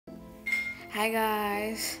Hi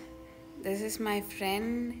guys, this is my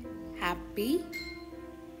friend Happy.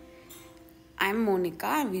 I'm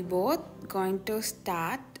Monica. We both going to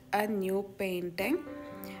start a new painting.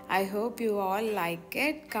 I hope you all like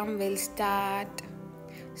it. Come, we'll start.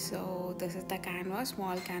 So this is the canvas,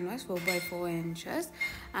 small canvas, 4 by 4 inches,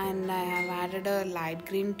 and I have added a light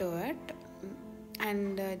green to it,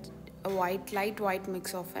 and a light white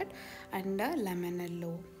mix of it, and a lemon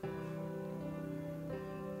yellow.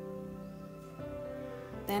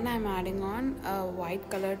 Then I'm adding on a white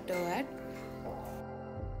color to it,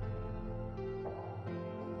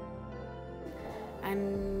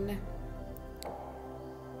 and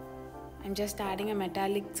I'm just adding a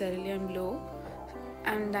metallic cerulean blue,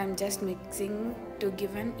 and I'm just mixing to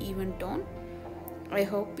give an even tone. I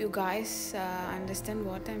hope you guys understand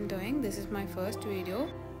what I'm doing. This is my first video.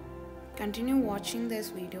 Continue watching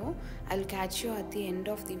this video. I'll catch you at the end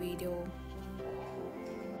of the video.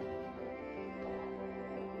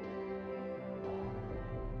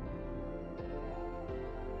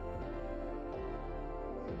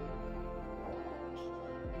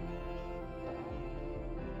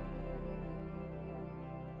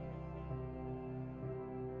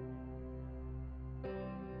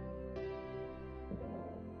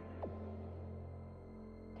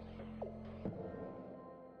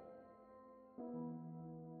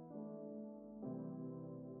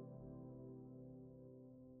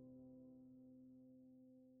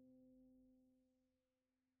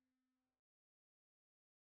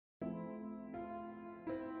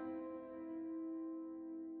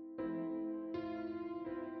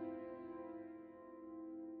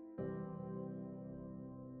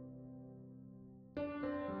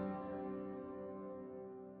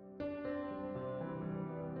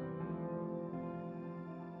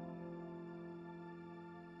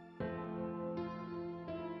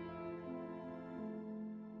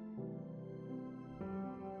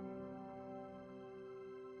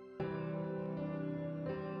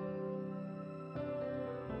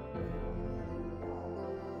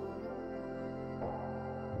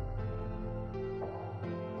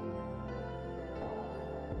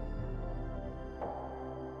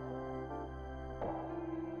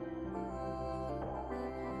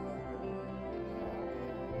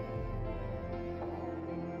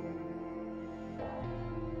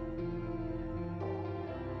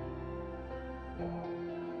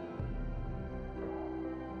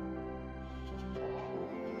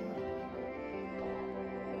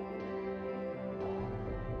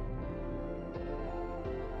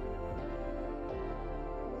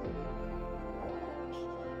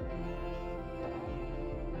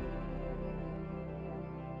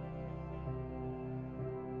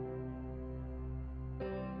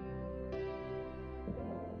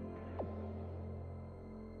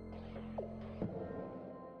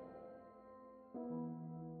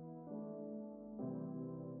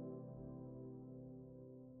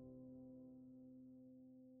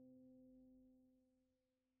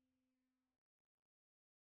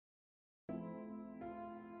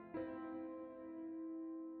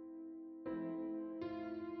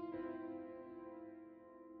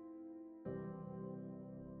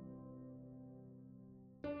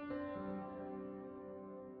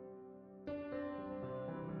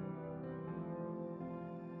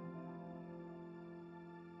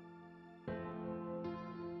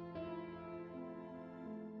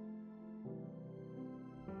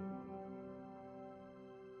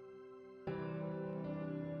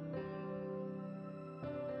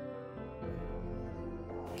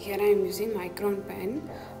 Here I am using micron pen.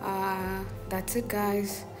 That's it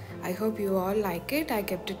guys. I hope you all like it. I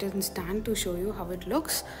kept it in stand to show you how it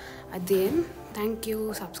looks at the end. Thank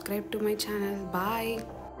you. Subscribe to my channel. Bye.